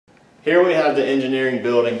Here we have the engineering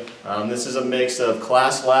building. This is a mix of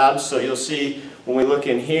class labs, so you'll see when we look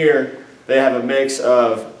in here, they have a mix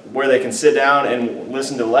of where they can sit down and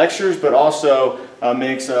listen to lectures, but also a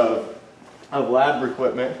mix of lab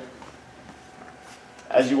equipment.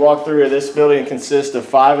 As you walk through here, this building consists of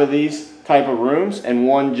 5 of these type of rooms and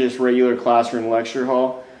 1 just regular classroom lecture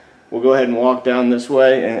hall. We'll go ahead and walk down this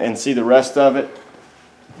way and see the rest of it.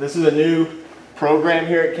 This is a new program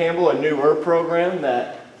here at Campbell, a newer program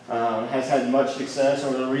that has had much success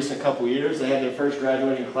over the recent couple years. They had their first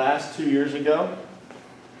graduating class 2 years ago.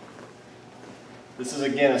 This is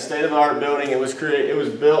again a state-of-the-art building. It was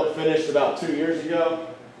built, finished about 2 years ago.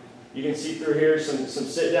 You can see through here some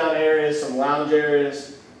sit-down areas, some lounge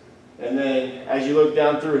areas, and then as you look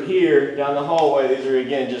down through here, down the hallway, these are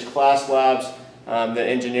again just class labs that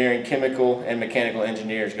engineering, chemical, and mechanical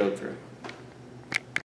engineers go through.